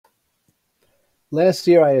Last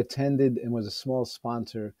year, I attended and was a small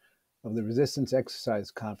sponsor of the Resistance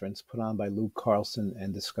Exercise Conference put on by Luke Carlson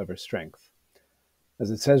and Discover Strength.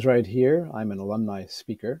 As it says right here, I'm an alumni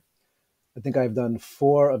speaker. I think I've done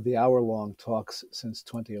 4 of the hour-long talks since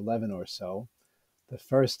 2011 or so. The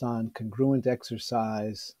first on congruent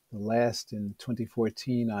exercise, the last in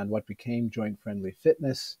 2014 on what became Joint-Friendly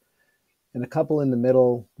Fitness, and a couple in the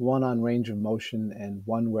middle, one on range of motion and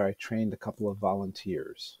one where I trained a couple of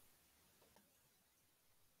volunteers.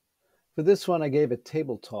 For this one, I gave a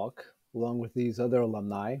table talk along with these other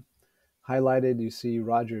alumni. Highlighted, you see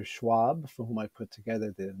Roger Schwab, for whom I put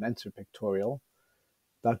together the Mentor pictorial,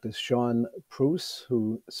 Dr. Sean Pruce,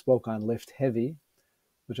 who spoke on Lift Heavy,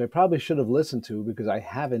 which I probably should have listened to because I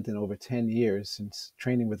haven't in over 10 years since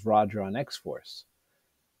training with Roger on X-Force.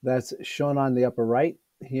 That's shown on the upper right.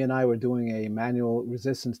 He and I were doing a manual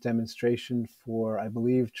resistance demonstration for, I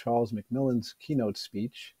believe, Charles McMillan's keynote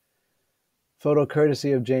speech. Photo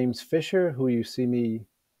courtesy of James Fisher, who you see me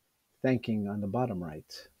thanking on the bottom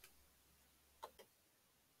right.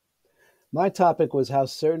 My topic was how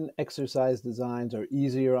certain exercise designs are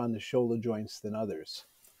easier on the shoulder joints than others.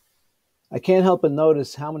 I can't help but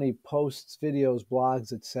notice how many posts, videos,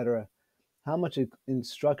 blogs, etc., how much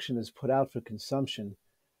instruction is put out for consumption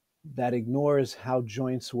that ignores how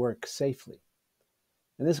joints work safely.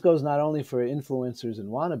 And this goes not only for influencers and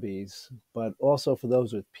wannabes, but also for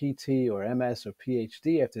those with PT or MS or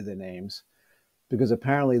PhD after their names, because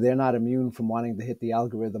apparently they're not immune from wanting to hit the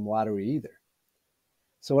algorithm lottery either.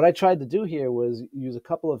 So what I tried to do here was use a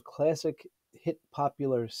couple of classic hit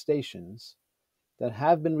popular stations that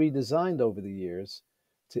have been redesigned over the years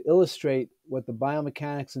to illustrate what the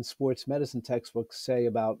biomechanics and sports medicine textbooks say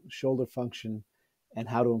about shoulder function and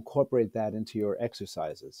how to incorporate that into your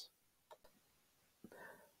exercises.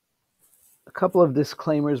 A couple of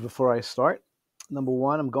disclaimers before I start. Number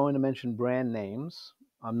one, I'm going to mention brand names.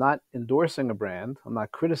 I'm not endorsing a brand. I'm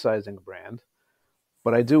not criticizing a brand,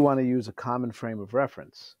 but I do want to use a common frame of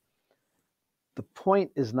reference. The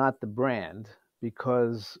point is not the brand,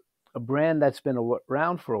 because a brand that's been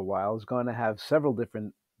around for a while is going to have several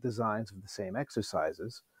different designs of the same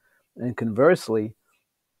exercises. And conversely,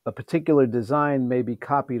 a particular design may be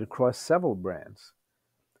copied across several brands.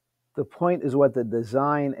 The point is what the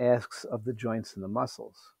design asks of the joints and the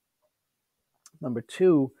muscles. Number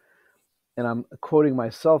two, and I'm quoting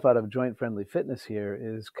myself out of Joint Friendly Fitness here,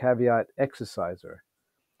 is caveat exerciser.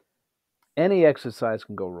 Any exercise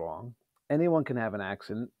can go wrong. Anyone can have an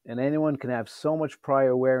accident, and anyone can have so much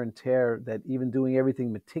prior wear and tear that even doing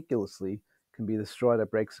everything meticulously can be the straw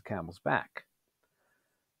that breaks the camel's back.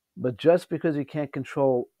 But just because you can't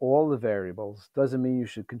control all the variables doesn't mean you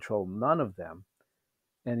should control none of them,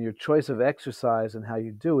 and your choice of exercise and how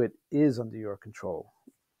you do it is under your control.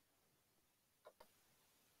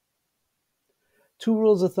 2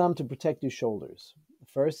 rules of thumb to protect your shoulders. The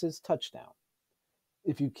first is touchdown.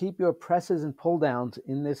 If you keep your presses and pull downs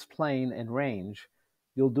in this plane and range,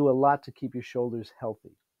 you'll do a lot to keep your shoulders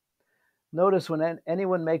healthy. Notice when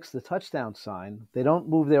anyone makes the touchdown sign, they don't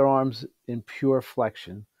move their arms in pure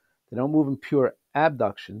flexion. They don't move in pure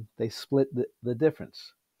abduction. They split the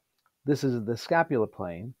difference. This is the scapular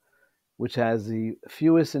plane, which has the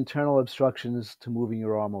fewest internal obstructions to moving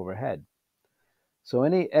your arm overhead. So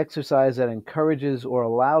any exercise that encourages or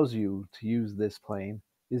allows you to use this plane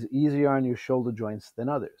is easier on your shoulder joints than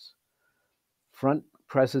others. Front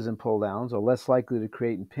presses and pull downs are less likely to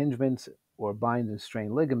create impingements or bind and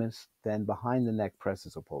strain ligaments than behind the neck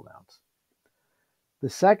presses or pull downs. The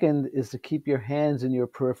second is to keep your hands in your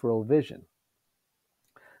peripheral vision.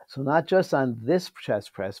 So not just on this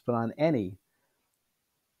chest press, but on any,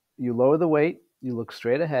 you lower the weight, you look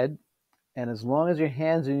straight ahead, and as long as your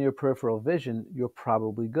hands are in your peripheral vision, you're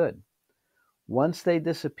probably good. Once they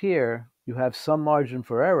disappear, you have some margin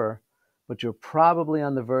for error, but you're probably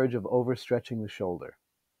on the verge of overstretching the shoulder.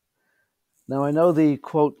 Now, I know the,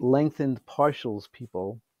 quote, lengthened partials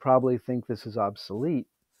people probably think this is obsolete,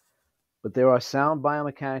 but there are sound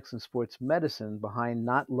biomechanics and sports medicine behind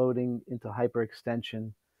not loading into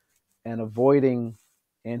hyperextension and avoiding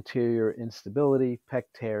anterior instability, pec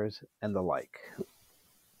tears, and the like.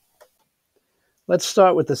 Let's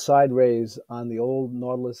start with the side raise on the old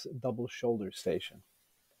Nautilus double shoulder station.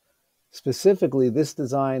 Specifically, this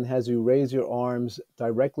design has you raise your arms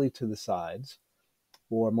directly to the sides,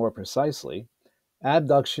 or more precisely,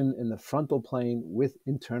 abduction in the frontal plane with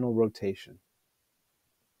internal rotation.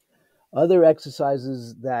 Other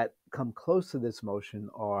exercises that come close to this motion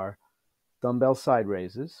are dumbbell side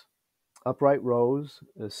raises, upright rows,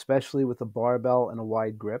 especially with a barbell and a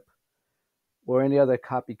wide grip, or any other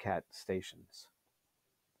copycat stations.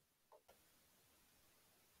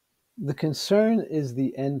 The concern is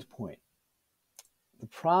the end point. The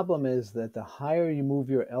problem is that the higher you move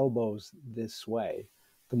your elbows this way,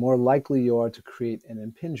 the more likely you are to create an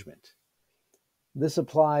impingement. This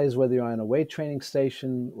applies whether you're on a weight training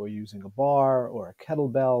station or using a bar or a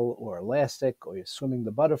kettlebell or elastic or you're swimming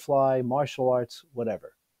the butterfly, martial arts,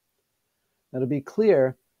 whatever. Now, to be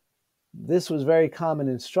clear, this was very common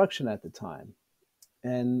instruction at the time.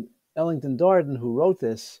 And Ellington Darden, who wrote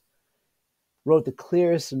this, wrote the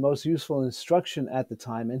clearest and most useful instruction at the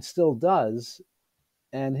time and still does.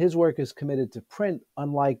 And his work is committed to print,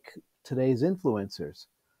 unlike today's influencers.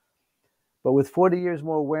 But with 40 years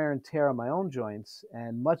more wear and tear on my own joints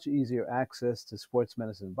and much easier access to sports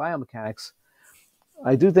medicine and biomechanics,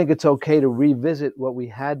 I do think it's okay to revisit what we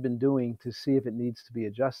had been doing to see if it needs to be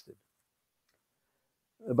adjusted.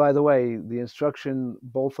 By the way, the instruction,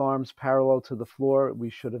 both arms parallel to the floor,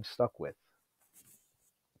 we should have stuck with.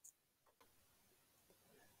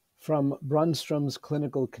 From Brunstrom's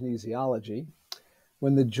Clinical Kinesiology,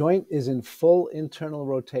 when the joint is in full internal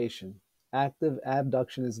rotation, active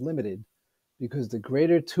abduction is limited because the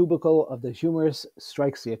greater tubercle of the humerus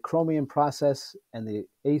strikes the acromion process and the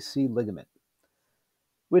AC ligament,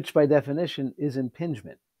 which by definition is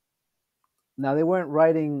impingement. Now, they weren't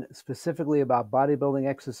writing specifically about bodybuilding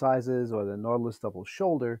exercises or the Nautilus double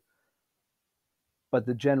shoulder, but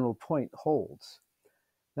the general point holds.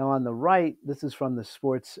 Now, on the right, this is from the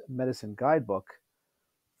Sports Medicine Guidebook,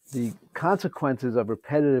 the consequences of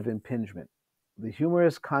repetitive impingement. The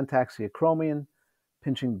humerus contacts the acromion,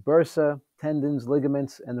 pinching bursa, tendons,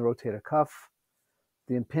 ligaments, and the rotator cuff.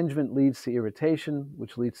 The impingement leads to irritation,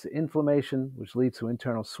 which leads to inflammation, which leads to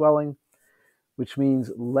internal swelling, which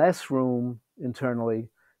means less room internally,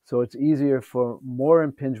 so it's easier for more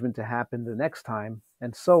impingement to happen the next time,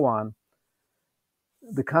 and so on.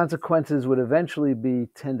 The consequences would eventually be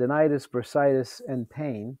tendinitis, bursitis, and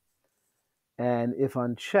pain, and if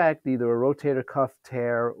unchecked, either a rotator cuff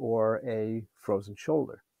tear or a frozen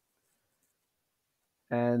shoulder.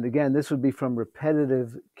 And again, this would be from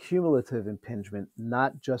repetitive cumulative impingement,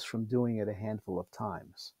 not just from doing it a handful of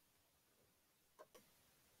times.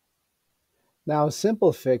 Now, a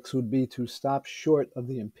simple fix would be to stop short of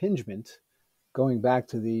the impingement, going back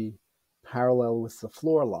to the parallel with the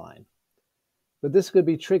floor line. But this could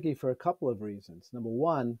be tricky for a couple of reasons. Number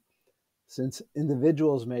one, since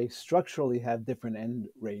individuals may structurally have different end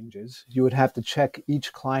ranges, you would have to check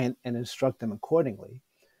each client and instruct them accordingly.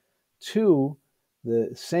 Two,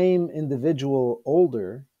 the same individual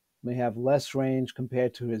older may have less range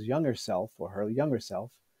compared to his younger self or her younger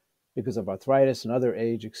self because of arthritis and other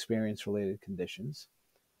age experience related conditions.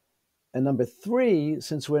 And number three,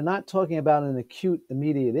 since we're not talking about an acute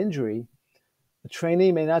immediate injury, a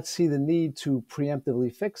trainee may not see the need to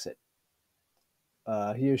preemptively fix it.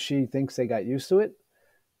 He or she thinks they got used to it.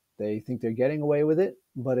 They think they're getting away with it,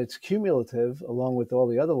 but it's cumulative along with all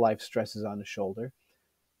the other life stresses on the shoulder.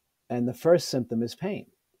 And the first symptom is pain.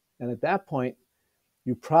 And at that point,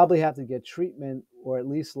 you probably have to get treatment or at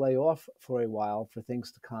least lay off for a while for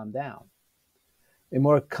things to calm down. A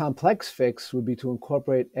more complex fix would be to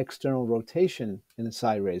incorporate external rotation in the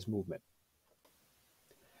side raise movement.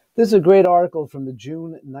 This is a great article from the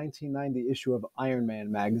June 1990 issue of Iron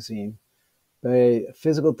Man magazine by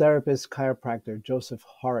physical therapist, chiropractor Joseph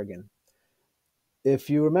Horrigan. If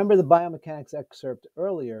you remember the biomechanics excerpt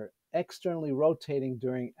earlier, externally rotating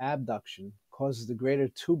during abduction causes the greater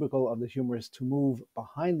tubercle of the humerus to move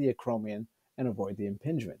behind the acromion and avoid the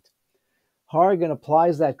impingement. Horrigan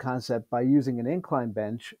applies that concept by using an incline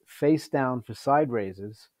bench face down for side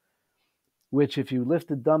raises, which, if you lift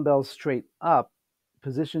the dumbbells straight up,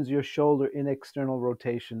 positions your shoulder in external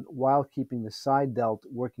rotation while keeping the side delt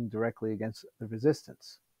working directly against the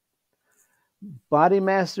resistance. Body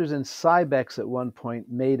Masters and Cybex at one point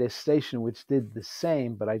made a station which did the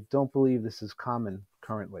same, but I don't believe this is common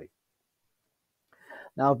currently.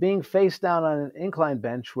 Now, being face down on an incline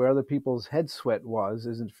bench where other people's head sweat was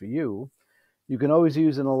isn't for you, you can always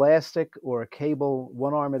use an elastic or a cable,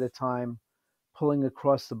 one arm at a time, pulling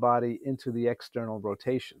across the body into the external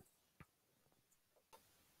rotation.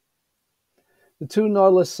 The two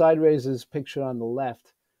Nautilus side raises pictured on the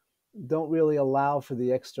left don't really allow for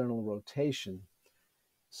the external rotation,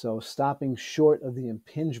 so stopping short of the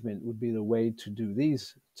impingement would be the way to do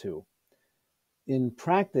these two. In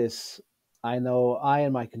practice, I know I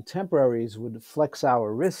and my contemporaries would flex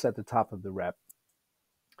our wrists at the top of the rep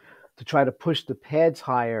to try to push the pads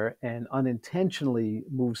higher and unintentionally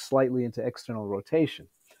move slightly into external rotation.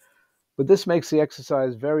 But this makes the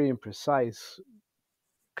exercise very imprecise,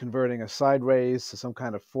 converting a side raise to some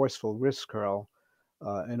kind of forceful wrist curl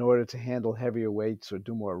in order to handle heavier weights or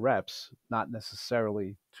do more reps, not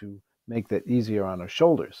necessarily to make that easier on our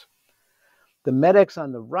shoulders. The Med-X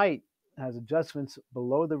on the right has adjustments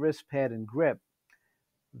below the wrist pad and grip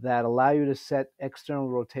that allow you to set external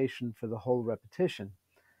rotation for the whole repetition.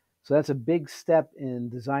 So that's a big step in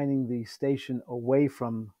designing the station away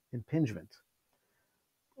from impingement.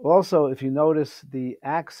 Also, if you notice, the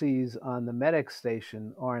axes on the Med-X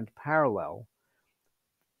station aren't parallel.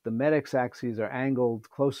 The Med-X axes are angled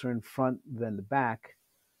closer in front than the back,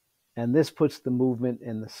 and this puts the movement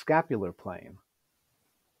in the scapular plane.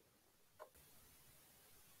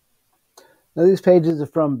 Now, these pages are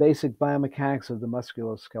from Basic Biomechanics of the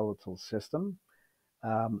Musculoskeletal System.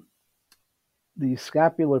 The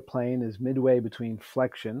scapular plane is midway between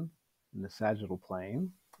flexion in the sagittal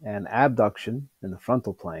plane and abduction in the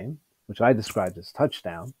frontal plane, which I described as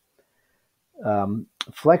touchdown.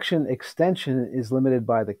 Flexion extension is limited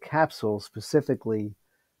by the capsule, specifically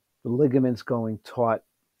the ligaments going taut.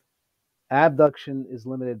 Abduction is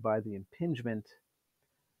limited by the impingement.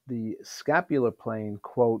 The scapular plane,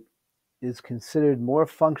 quote, is considered more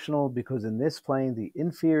functional because in this plane, the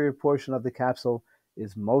inferior portion of the capsule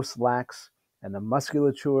is most lax and the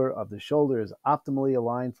musculature of the shoulder is optimally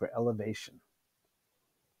aligned for elevation.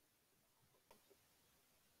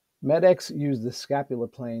 Med-X used the scapular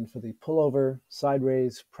plane for the pullover, side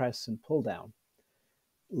raise, press, and pull down.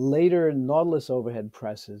 Later Nautilus overhead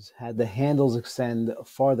presses had the handles extend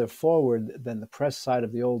farther forward than the press side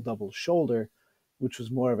of the old double shoulder, which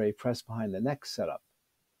was more of a press behind the neck setup.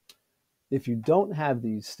 If you don't have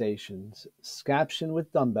these stations, scaption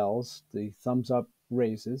with dumbbells, the thumbs up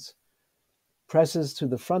raises, presses to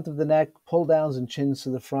the front of the neck, pull downs and chins to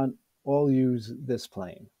the front, all use this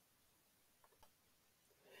plane.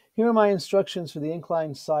 Here are my instructions for the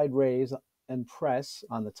inclined side raise and press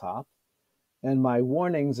on the top, and my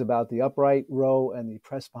warnings about the upright row and the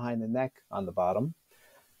press behind the neck on the bottom.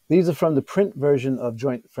 These are from the print version of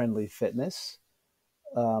JointFriendlyFitness.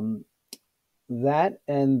 That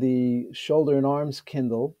and the shoulder and arms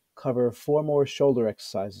Kindle cover 4 more shoulder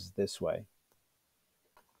exercises this way.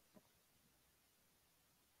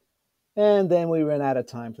 And then we ran out of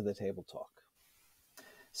time for the table talk.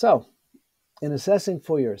 So, in assessing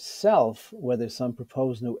for yourself whether some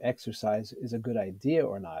proposed new exercise is a good idea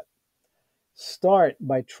or not, start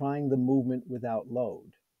by trying the movement without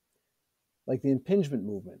load, like the impingement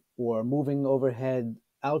movement or moving overhead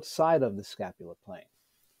outside of the scapular plane.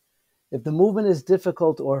 If the movement is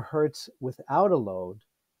difficult or hurts without a load,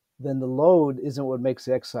 then the load isn't what makes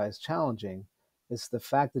the exercise challenging. It's the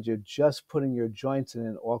fact that you're just putting your joints in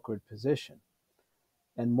an awkward position.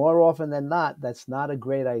 And more often than not, that's not a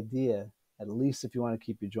great idea, at least if you want to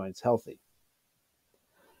keep your joints healthy.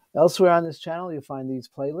 Elsewhere on this channel, you'll find these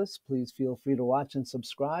playlists. Please feel free to watch and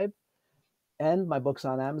subscribe. And my book's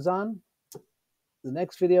on Amazon. The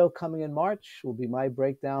next video coming in March will be my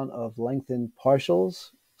breakdown of lengthened partials.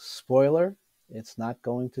 Spoiler, it's not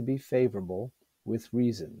going to be favorable with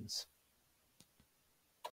reasons.